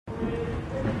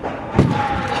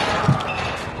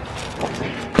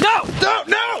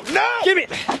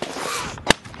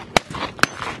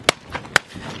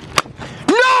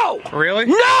Really?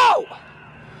 No!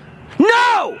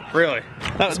 No! Really?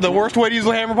 That's the worst way to use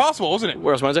the hammer possible, wasn't it?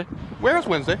 Where's Wednesday? Where's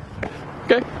Wednesday?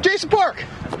 Okay. Jason Park!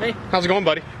 That's me. How's it going,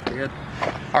 buddy? Pretty good.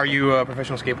 Are you a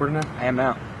professional skateboarder now? I am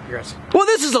now. Yes. Well,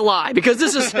 this is a lie because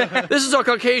this is a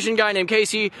Caucasian guy named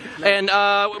Casey, and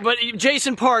but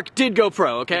Jason Park did go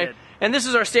pro, okay? And this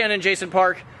is our stand-in Jason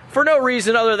Park for no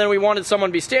reason other than we wanted someone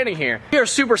to be standing here. We are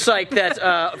super psyched that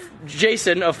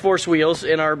Jason of Force Wheels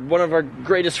and one of our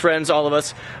greatest friends, all of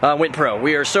us, went pro.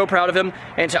 We are so proud of him,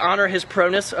 and to honor his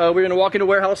proness, we're going to walk into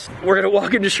warehouse, we're going to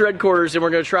walk into shred quarters, and we're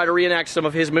going to try to reenact some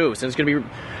of his moves. And it's going to be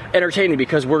entertaining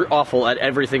because we're awful at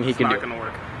everything he can do. It's not going to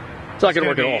work. It's not going to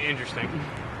work at all. Interesting.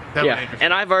 Yeah,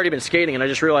 and I've already been skating, and I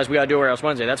just realized we gotta do Warehouse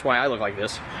Wednesday. That's why I look like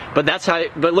this. But that's how.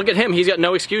 But look at him; he's got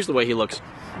no excuse the way he looks.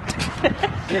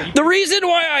 The reason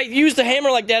why I used the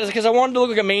hammer like that is because I wanted to look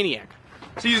like a maniac.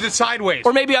 So you used it sideways.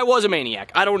 Or maybe I was a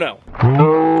maniac. I don't know.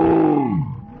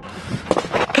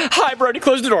 Hi, Brody.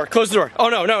 Close the door. Close the door. Oh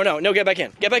no, no, no, no! Get back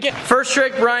in. Get back in. First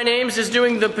trick, Brian Ames is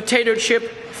doing the potato chip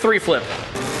 3-flip.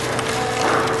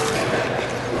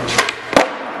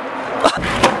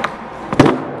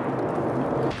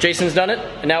 Jason's done it,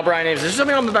 and now Brian Ames. Is there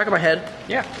something on the back of my head?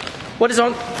 Yeah. What is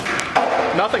on?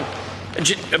 Nothing.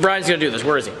 Brian's gonna do this.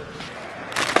 Where is he?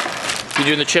 You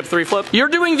doing the chip 3-flip? You're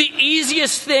doing the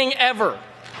easiest thing ever.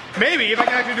 Maybe, if I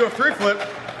can actually do a 3-flip.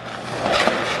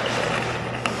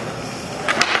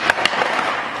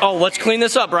 Oh, let's clean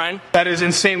this up, Brian. That is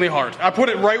insanely hard. I put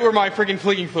it right where my freaking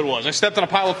fleeking foot was. I stepped on a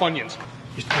pile of Funyuns.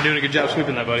 You're doing a good job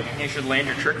sweeping that, buddy. You should land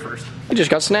your trick first. I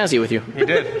just got snazzy with you. You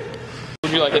did.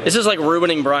 Would you like it? This is like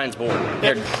ruining Brian's board.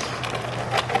 Here.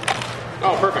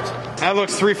 Oh, perfect. That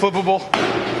looks 3-flippable.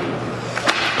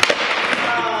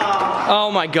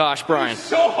 Oh my gosh, Brian. It's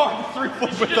so hard to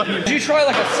 3-flip with them. Did you try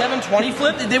like a 720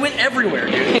 flip? They went everywhere,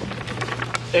 dude.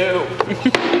 Ew.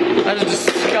 That is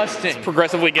disgusting. It's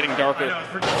progressively getting darker.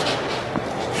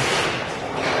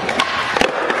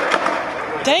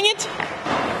 Dang it!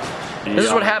 This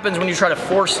is what happens when you try to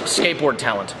force skateboard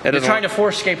talent. You're trying to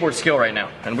force skateboard skill right now,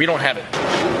 and we don't have it.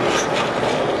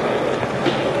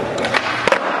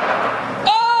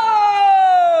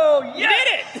 Oh! You did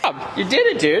it! You did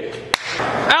it, dude.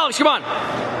 Alex, come on.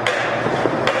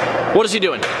 What is he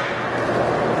doing?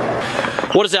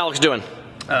 What is Alex doing?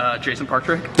 Jason Park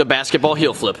trick. The basketball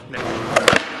heel flip.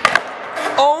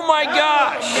 Oh my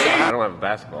gosh! I don't have a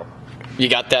basketball. You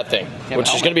got that thing,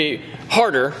 which is going to be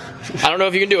harder. I don't know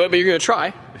if you can do it, but you're going to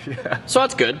try. Yeah. So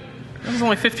that's good. This is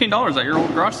only $15 at your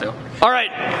old garage sale. All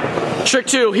right, trick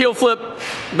 2, heel flip,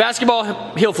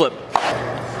 basketball heel flip.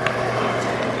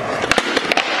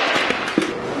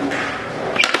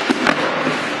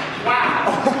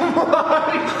 Wow!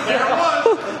 There it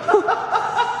was!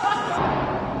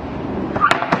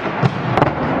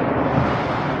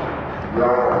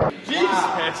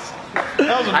 Jesus!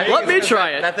 That was amazing. Let me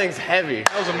try it. That thing's heavy.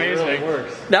 That was amazing.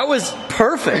 That was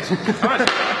perfect.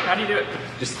 How do you do it?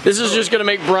 This is just going to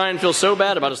make Brian feel so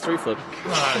bad about his 3-flip.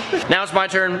 Now it's my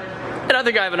turn, and I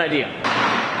think I have an idea.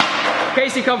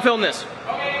 Casey, come film this.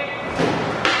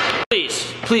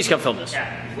 Please come film this.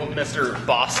 Yeah, well, Mr.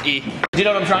 Bossy. Do you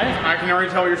know what I'm trying? I can already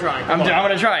tell what you're trying. I'm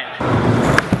going to try it.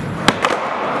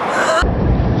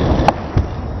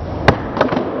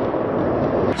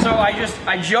 So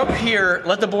I jump here,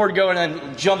 let the board go, and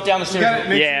then jump down the stairs.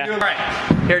 Yeah. All right,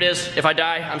 here it is. If I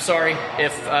die, I'm sorry.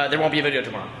 If there won't be a video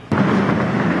tomorrow.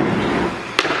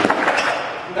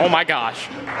 Oh my gosh.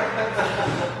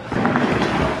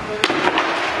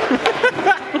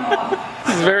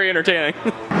 This is very entertaining.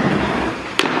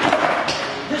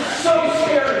 This is so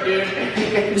scary, dude.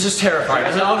 This is terrifying.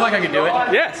 Does it look like I can do it?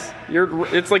 Yes.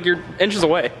 It's like you're inches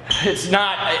away. It's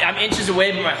not. I'm inches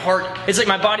away, but my heart. It's like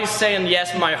my body's saying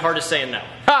yes, but my heart is saying no.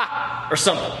 Ha! Or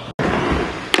something.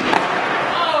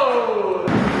 Oh!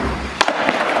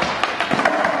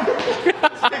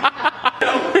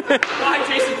 Why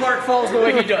Jason Park falls the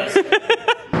way he does.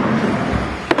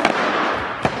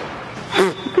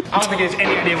 I don't think he has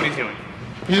any idea what he's doing.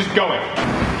 He's just going.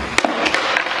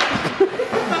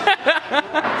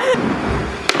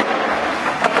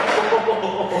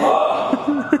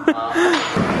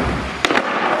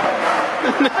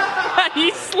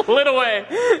 He slid away.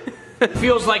 It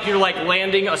feels like you're like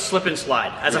landing a slip and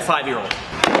slide as a 5-year-old.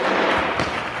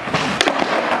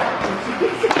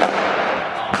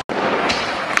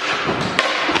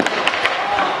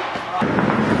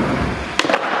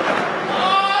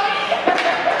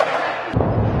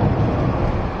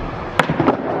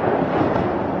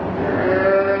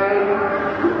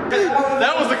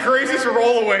 That was the craziest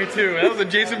roll-away, too. That was a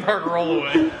Jason Park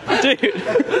roll-away. Dude. I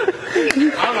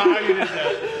don't know how you did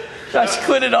that. I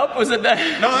split it up. Was it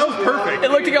that? No, that was perfect.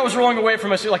 It looked like I was rolling away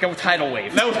from us like a tidal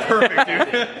wave. That was perfect,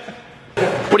 dude.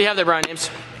 What do you have there, Brian James?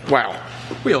 Wow.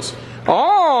 Wheels.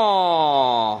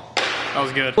 Oh. That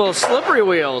was good. Little slippery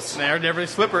wheels. They're definitely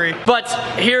slippery. But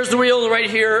here's the wheel right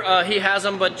here. He has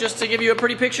them, but just to give you a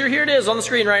pretty picture, here it is on the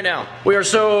screen right now. We are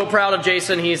so proud of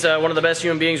Jason. He's one of the best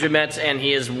human beings we've met, and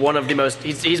he is one of the most,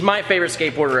 he's my favorite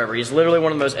skateboarder ever. He's literally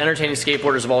one of the most entertaining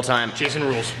skateboarders of all time. Jason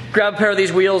rules. Grab a pair of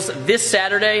these wheels this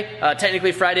Saturday,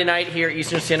 technically Friday night here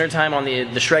Eastern Standard Time on the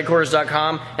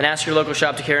shredquarters.com, and ask your local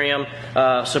shop to carry them.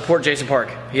 Support Jason Park.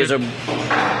 He is a...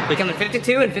 They come in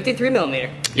 52 and 53 millimeter.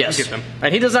 Yes. Get them.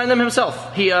 And he designed them himself.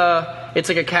 He it's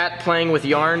like a cat playing with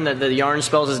yarn. The yarn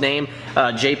spells his name.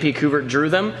 J.P. Couvert drew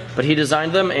them, but he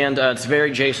designed them, and it's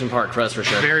very Jason Park, that's for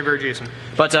sure. Very, very Jason.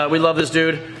 But we love this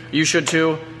dude. You should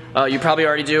too. You probably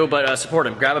already do, but support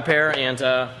him. Grab a pair, and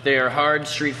they are hard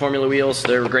street formula wheels.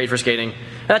 They're great for skating.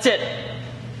 That's it.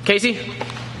 Casey?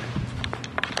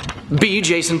 Be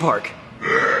Jason Park.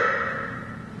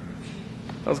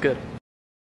 That was good.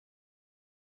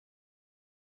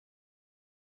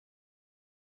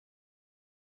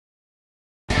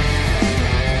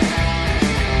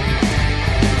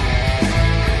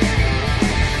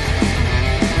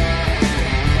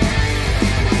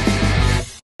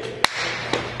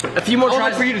 A few more I would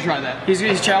tries. like for you to try that.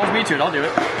 He's challenged me to it. I'll do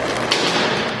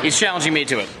it. He's challenging me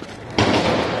to it.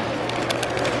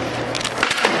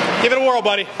 Give it a whirl,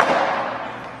 buddy.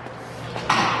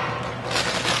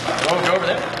 Go over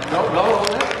there. Go over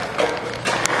there.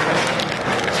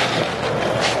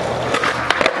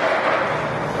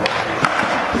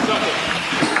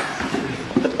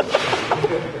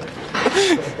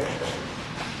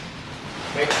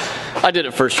 I did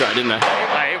it first try, didn't I?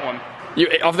 I ate one. You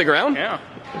off the ground? Yeah.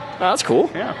 Oh, that's cool.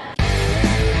 Yeah.